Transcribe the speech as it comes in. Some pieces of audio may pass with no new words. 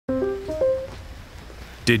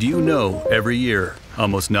Did you know every year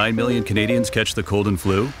almost 9 million Canadians catch the cold and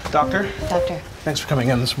flu? Doctor? Doctor. Thanks for coming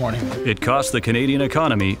in this morning. It costs the Canadian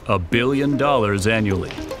economy $1 billion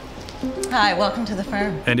annually. Hi, welcome to the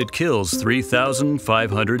firm. And it kills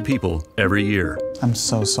 3,500 people every year. I'm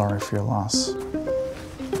so sorry for your loss.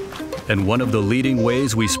 And one of the leading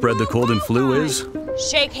ways we spread the cold and flu is?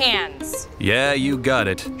 Shake hands. Yeah, you got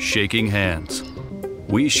it. Shaking hands.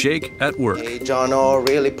 We shake at work. Hey, Jono,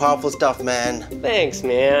 really powerful stuff, man. Thanks,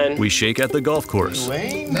 man. We shake at the golf course.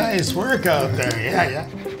 Wayne, nice work out there. Yeah.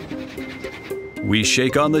 We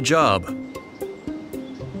shake on the job.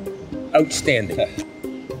 Outstanding.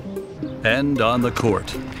 And on the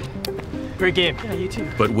court. Great game. Yeah, you too.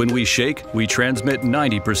 But when we shake, we transmit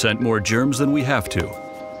 90% more germs than we have to.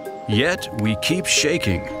 Yet, we keep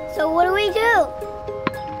shaking. So what do we do?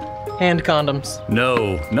 Hand condoms.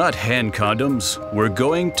 No, not hand condoms. We're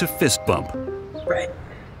going to fist bump. Right.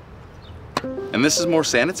 And this is more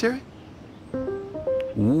sanitary?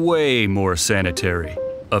 Way more sanitary.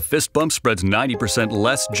 A fist bump spreads 90%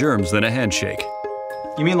 less germs than a handshake.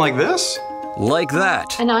 You mean like this? Like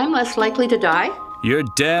that. And I'm less likely to die? You're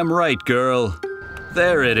damn right, girl.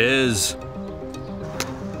 There it is.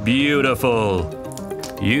 Beautiful.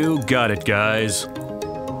 You got it, guys.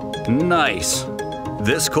 Nice.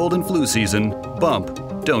 This cold and flu season,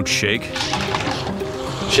 bump, don't shake.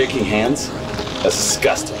 Shaking hands? That's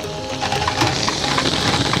disgusting.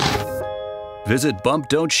 Visit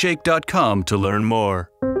bumpdon'tshake.com to learn more.